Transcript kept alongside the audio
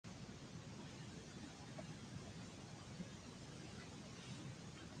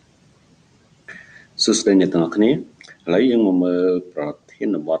សួស្តីអ្នកទាំងអស់គ្នាឥឡូវយើងមកមើលប្រធា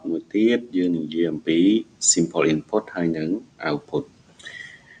នបទមួយទៀតយើងនឹងនិយាយអំពី simple input ហើយនិង output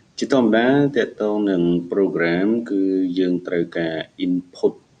ជាធម្មតាតកតងនឹង program គឺយើងត្រូវការ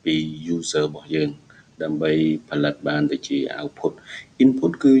input ពី user របស់យើងដើម្បីផលិតបានទៅជា output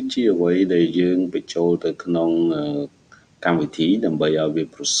input គឺជាអ្វីដែលយើងបញ្ចូលទៅក្នុងកម្មវិធីដើម្បីឲ្យវា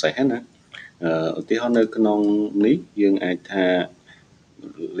process ណាឧទាហរណ៍នៅក្នុងនេះយើងអាចថា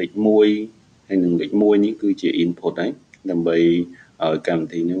លេខ1ហើយនឹងលេខ1នេះគឺជា input ហើយដើម្បីឲ្យកម្មវិ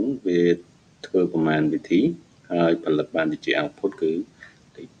ធីនោះវាធ្វើប្រមាណវិធីហើយផលិតបានជា output គឺ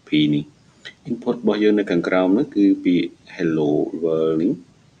លេខ2នេះ input របស់យើងនៅខាងក្រោមនោះគឺពី hello world នេះ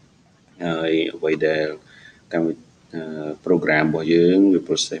ហើយអ្វីដែលកម្មវិធី program របស់យើងវា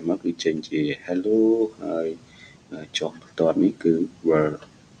process មកគឺចេញជា hello ហើយចុះបន្ទាប់នេះគឺ world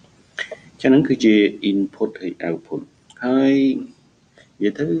ចឹងហ្នឹងគឺជា input ហើយ output ហើយនិ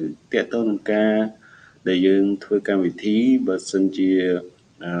យាយទៅតកតងនឹងការដែលយើងធ្វើកម្មវិធីបើសិនជា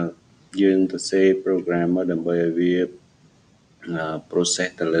យើងទៅសេ program មកដើម្បីឲ្យវា process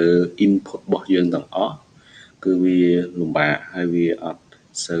ទៅលើ input របស់យើងទាំងអស់គឺវាលំបាកហើយវាអត់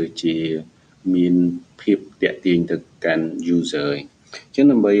សូវជាមានភាពតាក់ទាញទៅកាន់ user អញ្ចឹង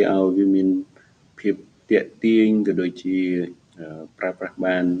ដើម្បីឲ្យវាមានភាពតាក់ទាញក៏ដូចជាប្រើប្រាស់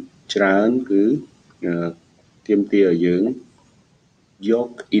បានច្រើនគឺទាមទារឲ្យយើងយក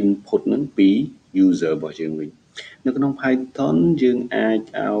input ហ្នឹងពី user របស់យើងវិញនៅក្នុង Python យើងអាច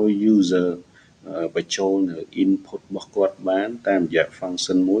ឲ្យ user បញ្ចូលនៅ input របស់គាត់បានតាមរយៈ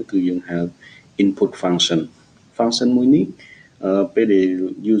function មួយគឺយើងហៅ input function មួយនេះពេលដែល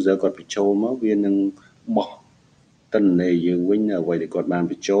user គាត់បញ្ចូលមកវានឹងបោះទិន្នន័យយើងវិញនៅអ្វីដែលគាត់បាន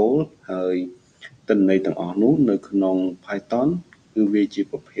បញ្ចូលហើយទិន្នន័យទាំងអស់នោះនៅក្នុង Python គឺវាជា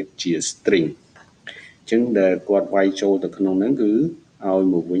ប្រភេទជា string អញ្ចឹងដែលគាត់វាយចូលទៅក្នុងហ្នឹងគឺឲ្យ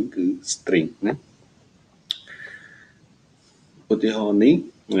មកវិញគឺ string ណាឧទាហរណ៍នេះ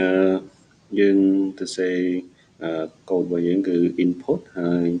យើងទៅសេកូដរបស់យើងគឺ input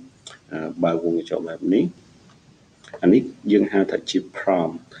ហើយបើវងកញ្ចក់បែបនេះអានេះយើងហៅថាជា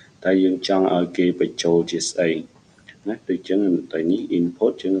prompt តែយើងចង់ឲ្យគេបញ្ចូលជាស្អីណាដូចចឹងតែនេះ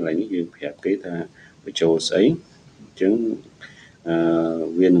input ចឹងកន្លែងនេះយើងប្រាប់គេថាបញ្ចូលស្អីចឹង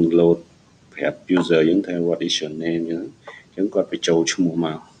វានឹង load ប្រាប់ user យើងថា what is your name ចឹងគាត់បញ្ចូលឈ្មោះម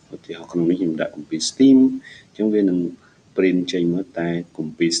កឧទាហរណ៍ក្នុងនេះខ្ញុំដាក់ KOOMPI STEAM ចឹងវានឹង print ចេញមកតែ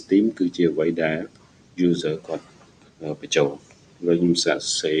KOOMPI STEAM គឺជាអ្វីដែល user គាត់បញ្ចូលហើយខ្ញុំសាកសរ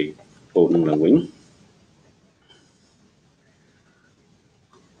សេរកូដនឹងឡើងវិញ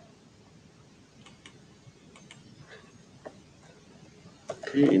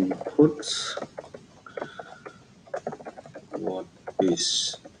inputs what is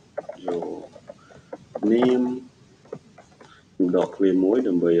your name ខ្ញុំដក clear មួយ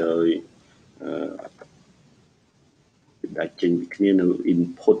ដើម្បីឲ្យដាច់ចេញពីគ្នានៅ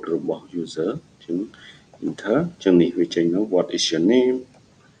input របស់ user ចឹង enter ចឹងនេះវាចេញមក what is your name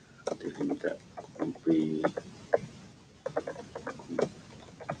ទៅខ្ញុំដាក់ KOOMPI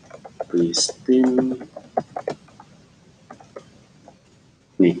STEAM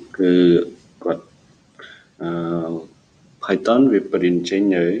នេះគឺគាត់ Python វា print ចេញ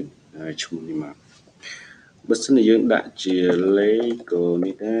នៅឈ្មោះនេះមកបើសិនជាយើងដាក់ជាលេខក៏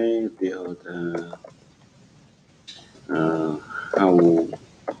នេះដែរឧទាហរណ៍ថាhow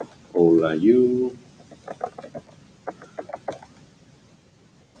old are you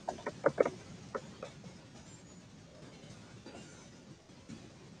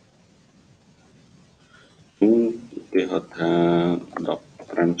ឧទាហរណ៍ថា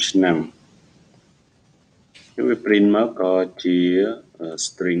15ឆ្នាំវា print មកក៏ជា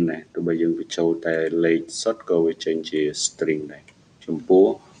string ដែរទោះបីយើងបញ្ចូលតែលេខសុទ្ធក៏វាចេញជា string ដែរចំពោះ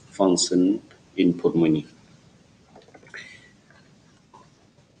function input មួយនេះ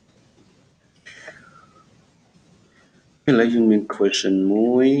ឥឡូវយើងមាន question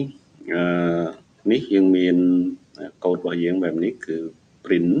មួយនេះយើងមានកូដរបស់យើងបែបនេះគឺ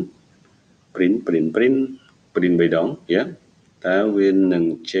print 3ដងតើវានឹង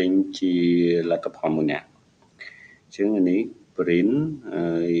ចេញជាលទ្ធផលមួយណាអញ្ចឹងនេះ print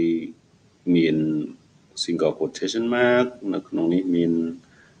ហើយមាន single quotation mark នៅក្នុងនេះមាន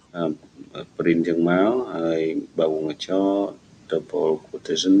print ចឹងមកហើយបើវងកញ្ចក់ double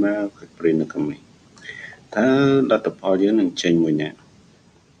quotation mark ហើយ print នៅក្នុងនេះតើលទ្ធផលយើងនឹងចេញមួយណា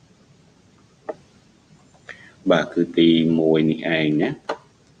បាទគឺទី1នេះឯងណា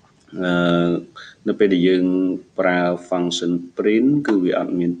នៅពេលដែលយើងប្រើ function print គឺវាអ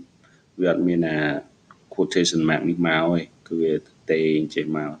ត់មាន quotation mark នេះមកទេគឺវាតេងចេញ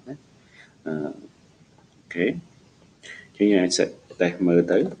មកណាអូខេចឹងយើងអាច test មើល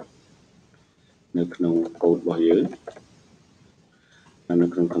ទៅ នៅក្នុង code របស់យើងនៅ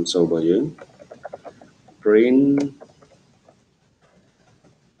ក្នុង console របស់យើង print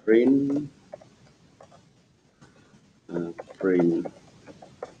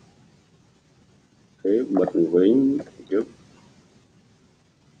thế bậtវិញយក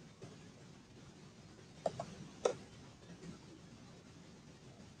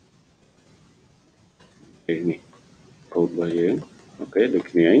នេះ code របស់យើងអូខេដូច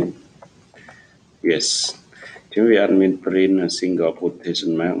គ្នា yes ចឹងវាអត់មាន print single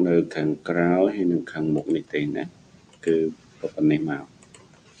quotation mark នៅខាងក្រោយហើយនិងខាងមុខនេះទេណាគឺប៉ុណ្ណេះមក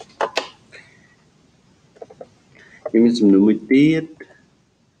មានសំណួរមួយទៀត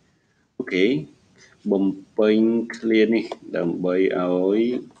អូខេបំពេញ clear នេះដើម្បីឲ្យ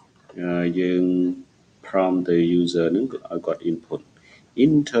យើង prompt ទៅ user នឹងឲ្យគាត់ input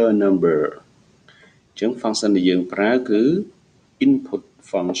enter number ចឹង function ដែលយើងប្រើគឺ input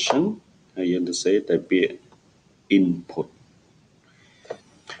function ហើយយើងទៅសេតែពាក្យ input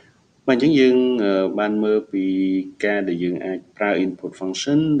បាទអញ្ចឹងយើងបានមើលពីការដែលយើងអាចប្រើ input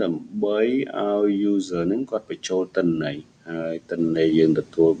function ដើម្បីឲ្យ user នឹងគាត់បញ្ចូលទិន្នន័យហើយទិន្នន័យយើងទ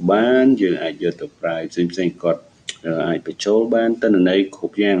ទួលបានយើងអាចយកទៅប្រើផ្សេងៗគាត់អាចបញ្ចូលបានទិន្នន័យគ្រ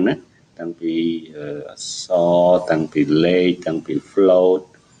ប់យ៉ាងណាតាំងពីអក្សរតាំងពីលេខតាំងពី float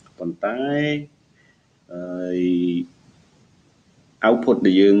ប៉ុន្តែ output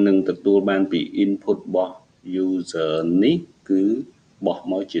ដែលយើងនឹងទទួលបានពី input របស់ user នេះគឺបោះ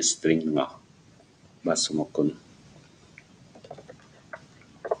មកជា string ទាំងអស់បាទសូមអរគុណ